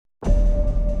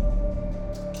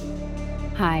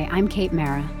Hi, I'm Kate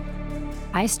Mara.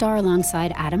 I star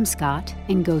alongside Adam Scott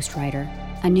in Ghostwriter,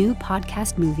 a new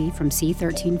podcast movie from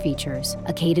C13 Features,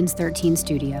 a Cadence 13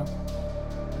 studio.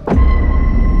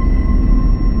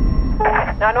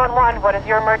 911, what is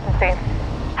your emergency?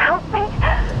 Help me.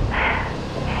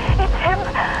 It's him.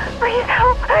 Please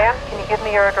help. Ma'am, can you give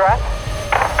me your address?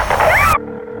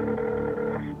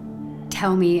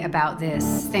 Tell me about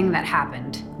this thing that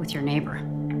happened with your neighbor.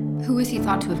 Who is he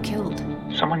thought to have killed?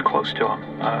 Someone close to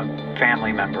him. A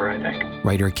family member, I think.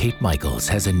 Writer Kate Michaels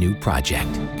has a new project.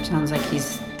 Sounds like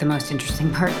he's the most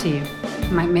interesting part to you.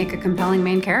 Might make a compelling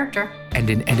main character. And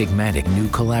an enigmatic new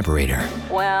collaborator.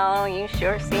 Well, you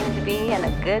sure seem to be in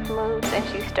a good mood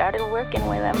since you started working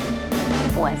with him.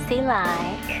 What's he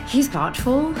like? He's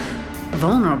thoughtful,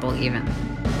 vulnerable even,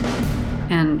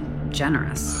 and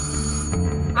generous.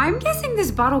 I'm guessing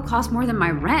this bottle cost more than my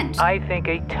rent. I think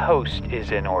a toast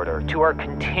is in order to our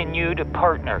continued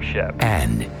partnership.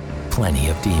 And plenty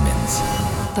of demons.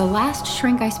 The last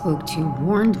shrink I spoke to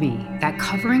warned me that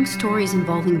covering stories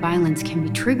involving violence can be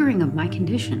triggering of my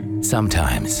condition.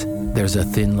 Sometimes there's a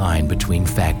thin line between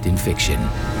fact and fiction.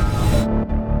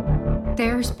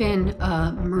 There's been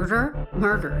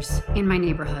murders in my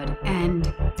neighborhood,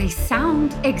 and they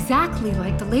sound exactly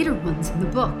like the later ones in the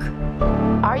book.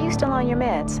 Are you still on your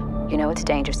meds? You know it's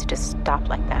dangerous to just stop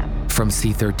like that. From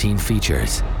C13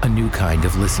 Features, a new kind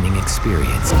of listening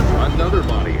experience. Another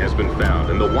body has been found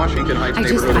in the Washington Heights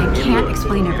neighborhood. I can't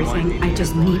explain everything. I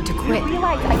just need to quit. You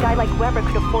realize a guy like Weber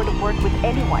could afford to work with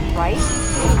anyone, right?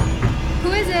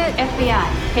 Who is it?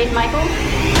 FBI. Kate Michaels?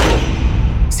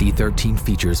 C13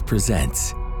 Features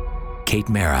presents Kate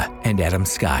Mara and Adam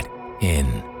Scott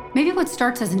in... Maybe what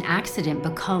starts as an accident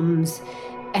becomes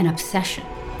an obsession,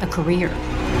 a career.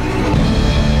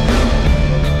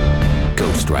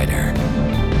 Ghostwriter.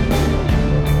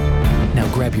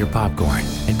 Now grab your popcorn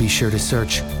and be sure to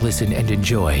search, listen, and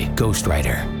enjoy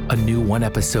Ghostwriter, a new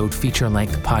one-episode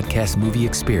feature-length podcast movie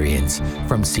experience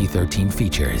from C13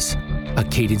 Features, a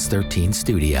Cadence 13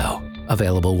 studio,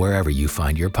 available wherever you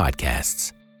find your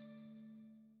podcasts.